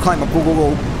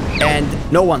 Go.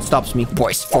 And no one stops me.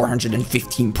 Boys,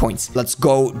 415 points. Let's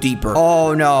go deeper.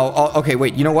 Oh, no. Oh, okay,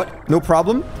 wait. You know what? No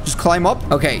problem. Just climb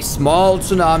up. Okay, small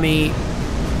tsunami.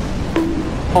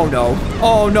 Oh,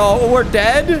 no. We're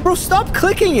dead? Bro, stop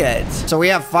clicking it. So we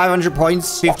have 500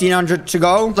 points, 1,500 to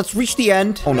go. Let's reach the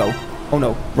end. Oh, no.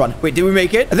 Run. Wait, did we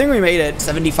make it? I think we made it.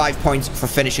 75 points for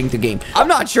finishing the game. I'm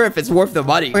not sure if it's worth the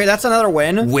money. Okay, that's another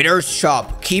win. Winner's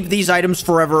shop. Keep these items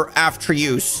forever after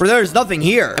use. For there's nothing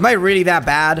here. Am I really that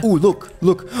bad? Ooh, look.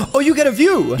 Oh, you get a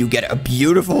view. You get a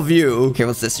beautiful view. Okay,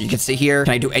 what's this? You can sit here.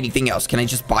 Can I do anything else? Can I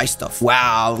just buy stuff?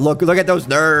 Wow, look at those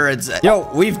nerds. Yo,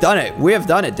 we've done it. We have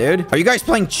done it, dude. Are you guys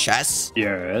playing chess?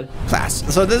 Yeah. Class.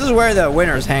 So this is where the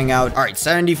winners hang out. All right,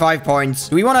 75 points.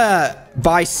 Do we want to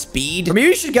buy speed? Or maybe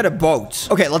we should get a boat.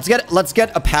 Okay, let's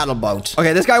get a paddle boat.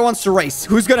 Okay, this guy wants to race.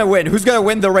 Who's gonna win? Who's gonna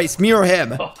win the race? Me or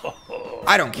him?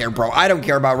 I don't care, bro. I don't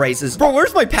care about races. Bro,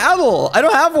 where's my paddle? I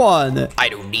don't have one. I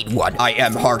don't need one. I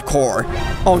am hardcore.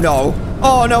 Oh, no.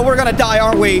 We're gonna die,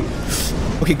 aren't we?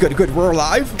 Okay, good. We're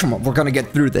alive. Come on, we're gonna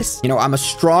get through this. You know, I'm a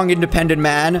strong, independent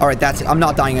man. All right, that's it. I'm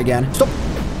not dying again. Stop.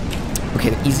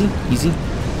 Okay, easy.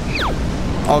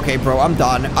 Okay, bro, I'm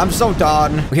done. I'm so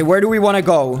done. Okay, where do we want to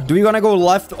go? Do we want to go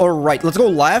left or right? Let's go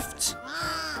left.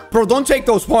 Bro, don't take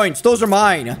those points. Those are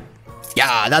mine.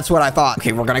 Yeah, that's what I thought.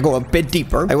 Okay, we're gonna go a bit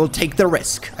deeper. I will take the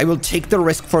risk.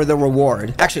 For the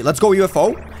reward. Actually, let's go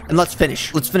UFO and let's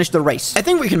finish. Let's finish the race. I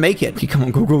think we can make it. Okay, come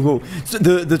on, go. So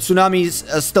the tsunami's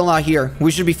still not here.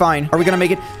 We should be fine. Are we gonna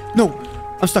make it? No.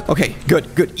 I'm stuck. Okay, good.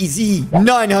 Easy.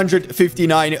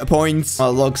 959 points.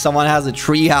 Oh, look, someone has a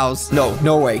tree house.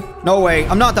 No way.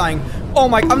 I'm not dying. Oh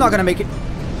my, I'm not gonna make it.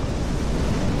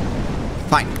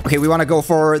 Fine. Okay, we want to go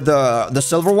for the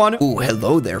silver one. Ooh,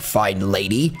 hello there, fine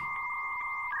lady.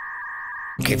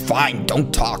 Okay, fine.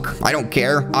 Don't talk. I don't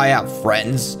care. I have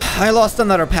friends. I lost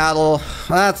another paddle.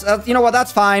 That's, you know what?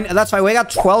 That's fine. That's fine. We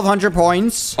got 1,200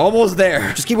 points. Almost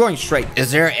there. Just keep going straight.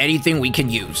 Is there anything we can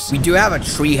use? We do have a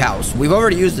tree house. We've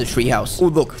already used the tree house. Oh,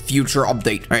 look. Future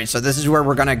update. All right, so this is where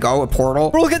we're gonna go. A portal.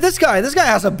 Bro, look at this guy. This guy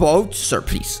has a boat. Sir,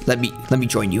 please. Let me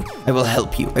join you. I will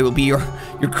help you. I will be your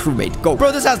crewmate. Go.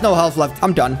 Bro, this has no health left.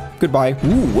 I'm done. Goodbye.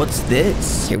 Ooh, what's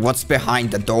this? Okay, what's behind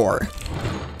the door?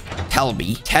 Tell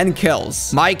me. 10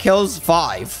 kills. My kills,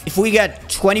 5. If we get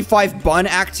 25 bun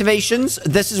activations,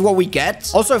 this is what we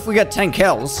get. Also, if we get 10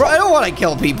 kills. Bro, I don't want to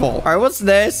kill people. All right, what's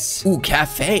this? Ooh,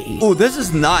 cafe. Ooh, this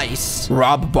is nice.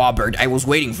 Rob Bobbert, I was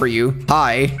waiting for you.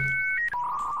 Hi.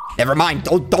 Never mind.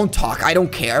 Don't talk. I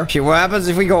don't care. Okay, what happens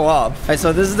if we go up? All right,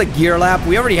 so this is the gear lab.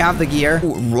 We already have the gear.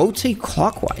 Ooh, rotate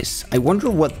clockwise. I wonder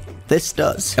what this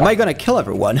does. Am I gonna kill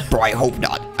everyone? Bro, I hope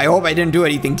not. I hope I didn't do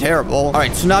anything terrible. All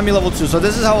right, tsunami level 2. So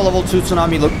this is how a level 2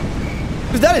 tsunami look.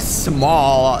 That is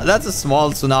small. That's a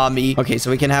small tsunami. Okay,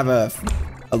 so we can have a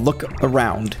look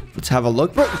around. Let's have a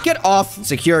look. Bro, get off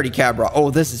security camera. Oh,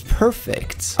 this is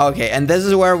perfect. Okay, and this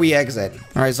is where we exit.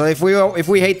 All right, so if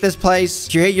we hate this place,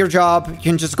 if you hate your job, you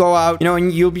can just go out, you know,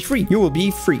 and you'll be free. You will be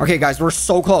free. Okay, guys, we're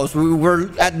so close. We're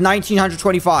at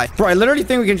 1,925. Bro, I literally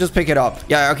think we can just pick it up.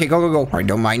 Yeah, okay, go. All right,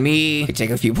 don't mind me. I take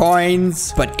a few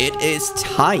points, but it is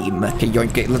time. Okay,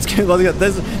 yoink, let's get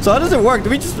this. So how does it work? Do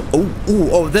we just...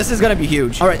 Oh, this is gonna be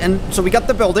huge. All right, and so we got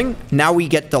the building. Now we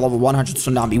get the level 100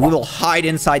 tsunami. We will hide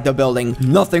inside the building.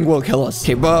 Nothing will kill us.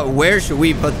 Okay, but where should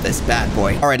we put this bad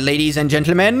boy? All right, ladies and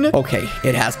gentlemen. Okay,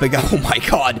 it has begun. Oh my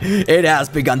god, it has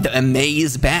begun. The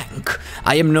Amaze Bank.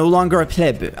 I am no longer a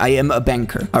pleb. I am a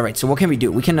banker. All right, so what can we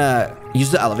do? We can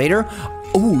use the elevator.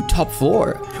 Oh, top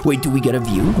floor. Wait, do we get a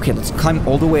view? Okay, let's climb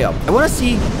all the way up. I want to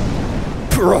see...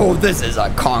 Bro, this is a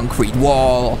concrete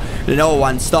wall. No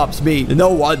one stops me. No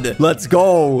one. Let's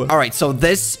go. All right, so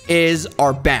this is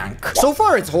our bank. So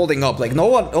far, it's holding up. Like, no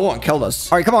one killed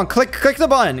us. All right, come on. Click the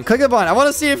button. Click the button. I want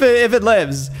to see if it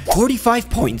lives. 45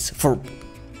 points for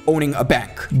owning a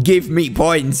bank. Give me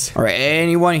points. All right,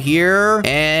 anyone here?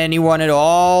 Anyone at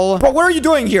all? Bro, what are you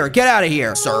doing here? Get out of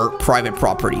here. Sir, private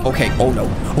property. Okay. Oh, no.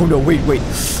 Oh, no. Wait.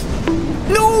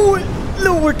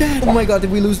 No, we're dead. Oh my god,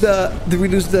 did we lose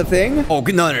the thing? Oh,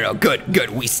 no. Good.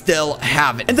 We still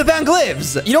have it. And the bank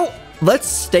lives. You know, let's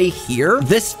stay here.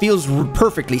 This feels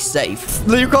perfectly safe.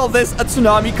 Do you call this a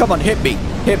tsunami? Come on, hit me.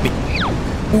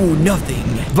 Ooh,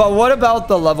 nothing. But what about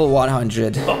the level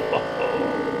 100?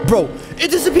 Bro,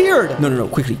 it disappeared. No.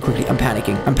 Quickly. I'm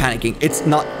panicking. It's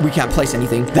not... We can't place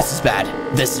anything. This is bad.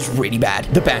 This is really bad.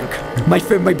 The bank.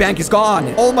 My bank is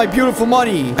gone. All my beautiful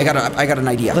money. I got an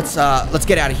idea. Let's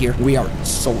get out of here. We are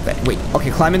so bad. Wait. Okay,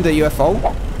 climb in the UFO.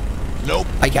 Nope.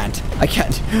 I can't.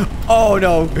 Oh,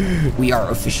 no. We are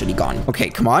officially gone. Okay,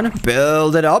 come on.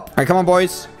 Build it up. All right, come on,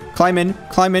 boys. Climb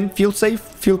in. Feel safe.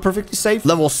 Feel perfectly safe.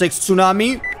 Level 6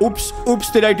 tsunami. Oops.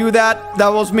 Did I do that? That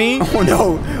was me.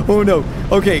 Oh, no.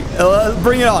 Okay.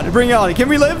 Bring it on. Can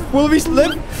we live? Will we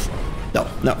live?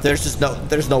 No.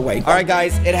 There's no way. All right,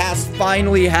 guys. It has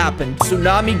finally happened.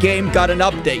 Tsunami game got an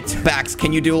update. Bax,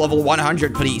 can you do level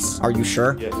 100, please? Are you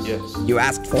sure? Yes. You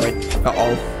asked for it.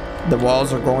 Uh-oh. The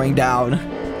walls are going down.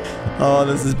 Oh,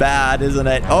 this is bad, isn't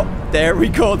it? Oh, there we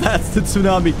go. That's the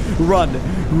tsunami.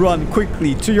 Run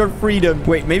quickly to your freedom.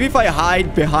 Wait, maybe if I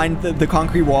hide behind the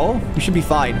concrete wall, we should be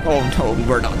fine. Oh, no,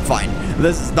 we're not fine.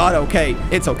 This is not okay.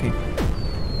 It's okay.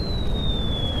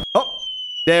 Oh,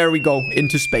 there we go.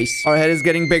 Into space. Our head is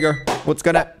getting bigger. What's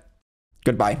gonna...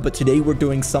 Goodbye. But today we're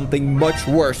doing something much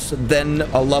worse than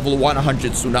a level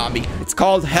 100 tsunami. It's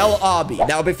called Hell Obby.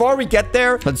 Now, before we get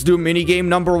there, let's do minigame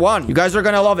number 1. You guys are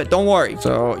gonna love it. Don't worry.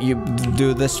 So you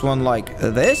do this one like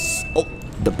this. Oh,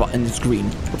 the button is green.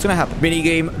 What's gonna happen?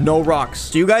 Minigame, no rocks.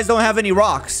 So you guys don't have any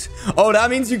rocks. Oh, that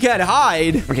means you can't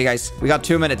hide. Okay, guys, we got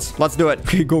 2 minutes. Let's do it.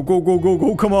 Okay, go.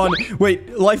 Come on.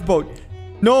 Wait, lifeboat.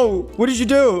 No, what did you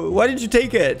do? Why did you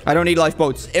take it? I don't need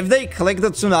lifeboats. If they click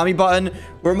the tsunami button,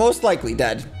 we're most likely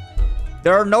dead.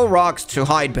 There are no rocks to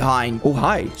hide behind. Oh,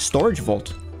 hi. Storage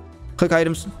vault. Click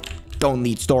items. Don't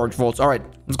need storage vaults. All right,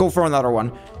 let's go for another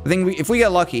one. I think if we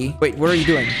get lucky... Wait, what are you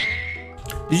doing?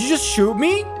 Did you just shoot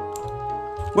me?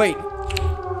 Wait.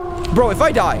 Bro, if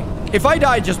I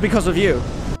die just because of you,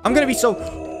 I'm gonna be so...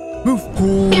 Move.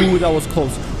 Ooh, that was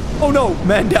close. Oh no,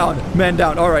 man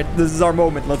down. All right, this is our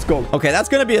moment. Let's go. Okay, that's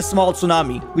gonna be a small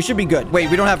tsunami. We should be good.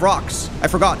 Wait, we don't have rocks. I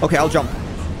forgot. Okay, I'll jump.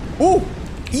 Ooh,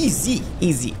 easy.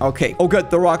 Okay. Oh, good.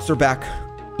 The rocks are back.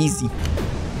 Easy.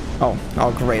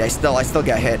 Oh, great. I still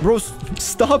get hit. Bro,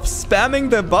 stop spamming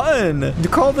the button. You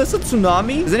call this a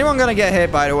tsunami? Is anyone gonna get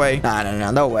hit, by the way? Nah,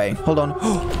 no way. Hold on.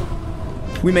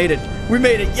 We made it. We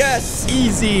made it. Yes.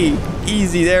 Easy.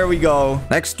 Easy. There we go.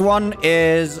 Next one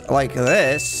is like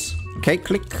this. Okay,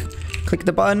 click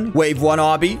the button. Wave 1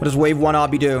 obby. What does wave 1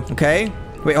 obby do? Okay.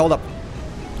 Wait, hold up.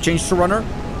 Change to runner.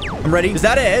 I'm ready. Is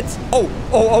that it?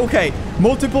 Oh, okay.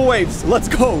 Multiple waves. Let's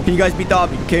go. Can you guys beat the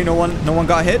obby? Okay, no one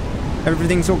got hit.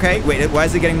 Everything's okay. Wait, why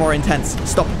is it getting more intense?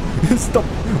 Stop. Stop.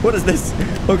 What is this?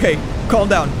 Okay, calm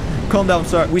down. Calm down,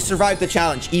 sir. We survived the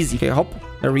challenge. Easy. Okay, hop.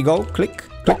 There we go. Click.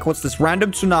 Click. What's this?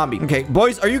 Random tsunami. Okay,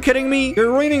 boys, are you kidding me?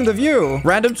 You're ruining the view.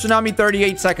 Random tsunami,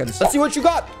 38 seconds. Let's see what you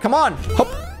got. Come on. Hop.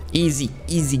 Easy.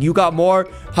 Easy. You got more?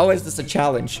 How is this a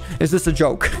challenge? Is this a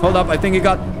joke? Hold up. I think it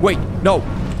got... Wait. No.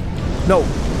 No.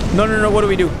 No. What do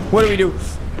we do? What do we do?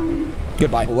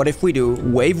 Goodbye. What if we do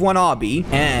wave 1 obby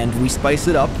and we spice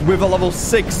it up with a level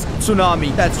 6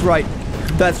 tsunami? That's right.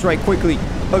 That's right. Quickly.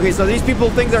 Okay, so these people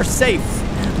think they're safe.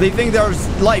 They think their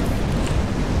life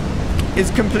is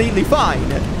completely fine.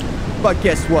 But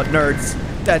guess what, nerds?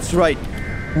 That's right.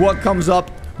 What comes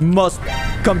up must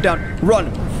come down.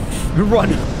 Run. Run.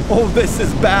 Oh, this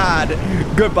is bad.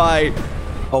 Goodbye.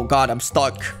 Oh, God, I'm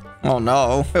stuck. Oh,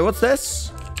 no. Wait, what's this?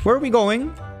 Where are we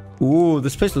going? Ooh,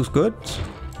 this place looks good.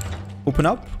 Open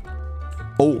up.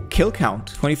 Oh, kill count.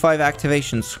 25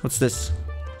 activations. What's this?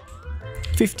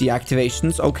 50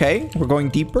 activations. Okay, we're going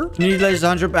deeper. You need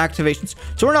 100 activations.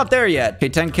 So we're not there yet. Okay,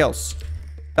 10 kills.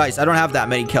 Guys, I don't have that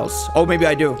many kills. Oh, maybe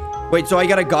I do. Wait, so I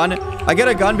get a gun? I get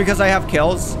a gun because I have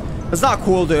kills? That's not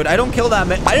cool, dude. I don't kill that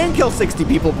many. I didn't kill 60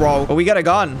 people, bro. But we get a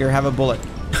gun. Here, have a bullet.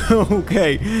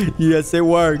 Okay. Yes, it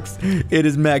works. It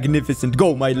is magnificent.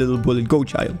 Go, my little bullet. Go,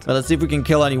 child. Let's see if we can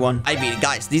kill anyone. I mean,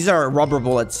 guys, these are rubber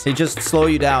bullets. They just slow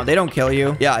you down. They don't kill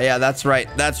you. Yeah, that's right.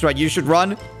 That's right. You should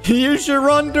run. You should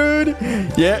run, dude.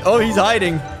 Yeah. Oh, he's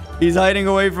hiding. He's hiding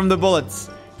away from the bullets.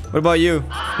 What about you?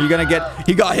 You're gonna get...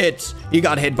 He got hit. He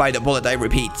got hit by the bullet. I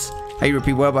repeat.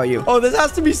 What about you? Oh, this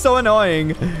has to be so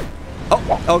annoying.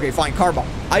 Oh, okay, fine. Car bomb.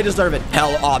 I deserve it.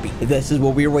 Hell, obby. This is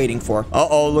what we were waiting for.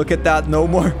 Uh-oh, look at that. No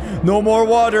more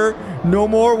water. No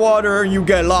more water. You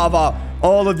get lava.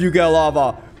 All of you get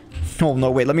lava. Oh,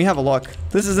 no, wait. Let me have a look.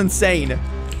 This is insane.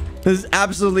 This is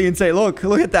absolutely insane. Look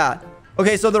at that.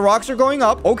 Okay, so the rocks are going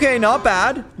up. Okay, not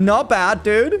bad. Not bad,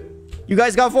 dude. You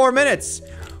guys got 4 minutes.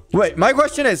 Wait, my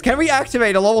question is, can we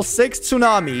activate a level 6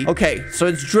 tsunami? Okay, so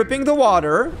it's dripping the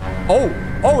water.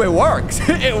 Oh, it works.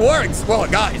 It works. Well,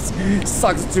 guys,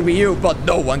 sucks to be you, but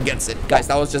no one gets it. Guys,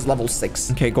 that was just level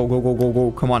 6. Okay,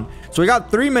 go. Come on. So we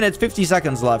got 3 minutes, 50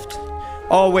 seconds left.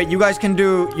 Oh, wait, you guys can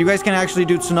actually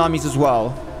do tsunamis as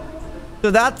well.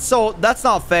 So that's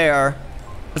not fair.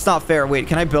 That's not fair. Wait,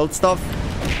 can I build stuff?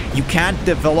 You can't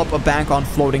develop a bank on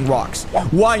floating rocks.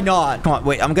 Why not? Come on,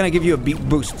 wait, I'm gonna give you a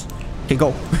boost. Okay,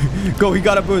 go. Go, he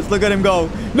got a boost. Look at him go.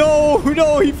 No,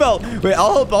 he fell. Wait,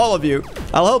 I'll help all of you.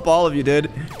 I'll help all of you, dude.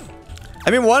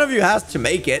 I mean, one of you has to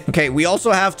make it. Okay, we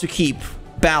also have to keep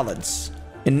balance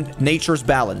in nature's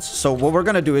balance. So what we're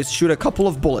gonna do is shoot a couple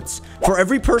of bullets. For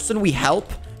every person we help,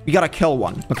 we gotta kill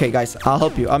one. Okay, guys, I'll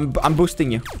help you. I'm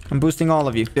boosting you. I'm boosting all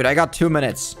of you. Dude, I got 2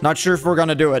 minutes. Not sure if we're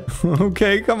gonna do it.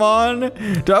 Okay, come on.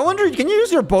 Do I wonder, can you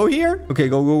use your bow here? Okay,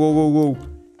 go.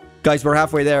 Guys, we're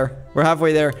halfway there. We're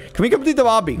halfway there. Can we complete the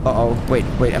lobby? Uh-oh. Wait.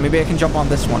 Maybe I can jump on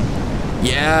this one.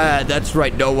 Yeah, that's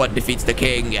right. No one defeats the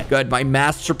king. Good. My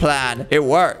master plan. It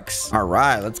works. All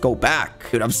right. Let's go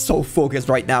back. Dude, I'm so focused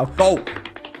right now. Go.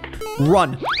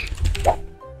 Run.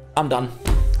 I'm done.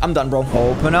 I'm done, bro.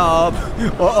 Open up.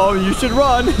 Uh-oh. You should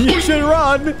run. You should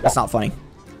run. That's not funny.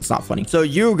 It's not funny. So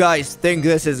you guys think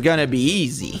this is gonna be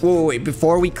easy. Wait.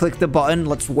 Before we click the button,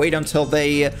 let's wait until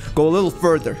they go a little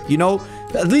further. You know,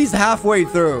 at least halfway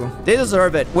through. They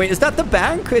deserve it. Wait, is that the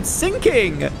bank? It's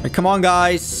sinking. Wait, come on,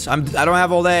 guys. I don't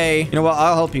have all day. You know what?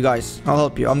 I'll help you guys. I'll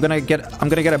help you. I'm gonna get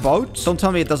a boat. Don't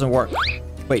tell me it doesn't work.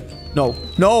 Wait. No,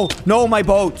 my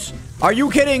boat. Are you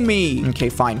kidding me? Okay,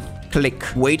 fine. Click.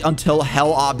 Wait until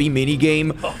Hell Obby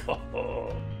minigame.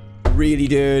 Really,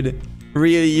 dude?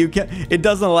 Really, you can't... It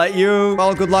doesn't let you?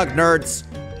 Well, good luck, nerds.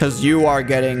 Because you are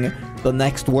getting the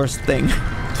next worst thing.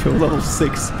 To level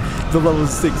 6. The level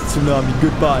 6 tsunami.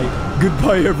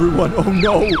 Goodbye, everyone. Oh,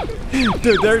 no.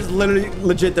 Dude, there's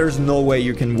legit, there's no way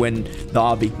you can win the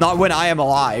obby. Not when I am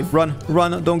alive.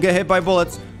 Run. Don't get hit by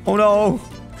bullets. Oh, no.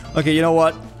 Okay, you know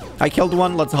what? I killed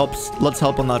one. Let's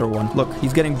help another one. Look,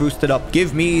 he's getting boosted up.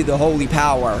 Give me the holy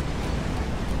power.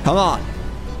 Come on.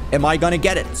 Am I gonna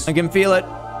get it? I can feel it.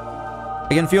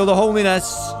 I can feel the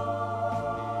holiness.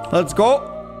 Let's go.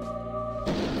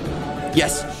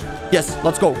 Yes,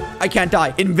 let's go. I can't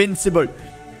die. Invincible.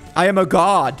 I am a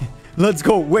god. Let's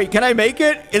go. Wait, can I make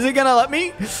it? Is it gonna let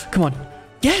me? Come on.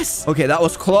 Yes. Okay, that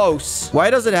was close. Why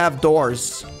does it have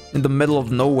doors in the middle of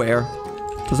nowhere?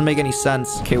 Doesn't make any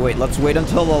sense. Okay, wait. Let's wait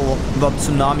until the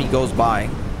tsunami goes by.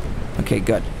 Okay,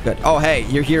 good. Oh, hey,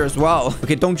 you're here as well.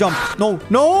 Okay, don't jump.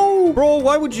 No, bro,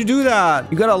 why would you do that?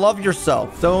 You gotta love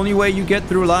yourself. It's the only way you get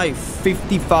through life.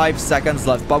 55 seconds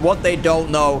left. But what they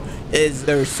don't know is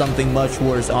there's something much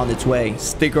worse on its way.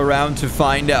 Stick around to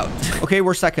find out. Okay,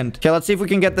 we're second. Okay, let's see if we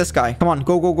can get this guy. Come on,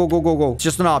 go. It's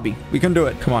just an obby. We can do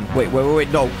it. Come on. Wait.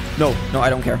 No, I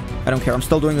don't care. I'm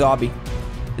still doing the obby.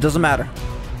 It doesn't matter.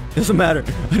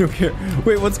 I don't care.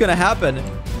 Wait, what's gonna happen?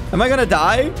 Am I gonna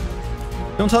die?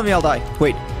 Don't tell me I'll die.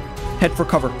 Wait. Head for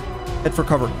cover.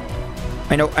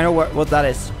 I know what that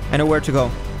is. I know where to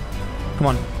go. Come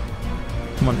on.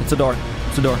 It's a door.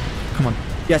 Come on.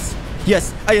 Yes.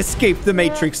 I escaped the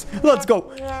Matrix. Let's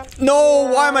go. No,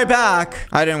 why am I back?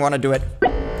 I didn't want to do it.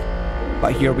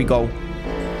 But here we go.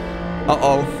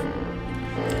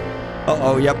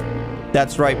 Uh-oh, yep.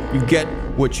 That's right. You get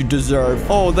what you deserve.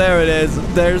 Oh, there it is.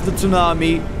 There's the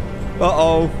tsunami.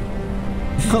 Uh-oh.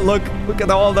 Look at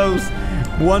all those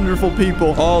wonderful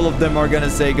people. All of them are gonna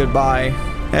say goodbye.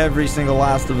 Every single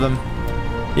last of them.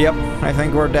 Yep, I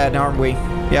think we're dead, aren't we?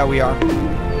 Yeah, we are.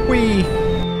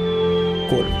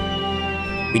 Cool.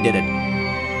 We did it.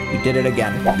 We did it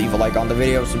again. Leave a like on the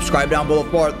video. Subscribe down below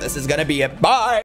for it. This is gonna be it. Bye!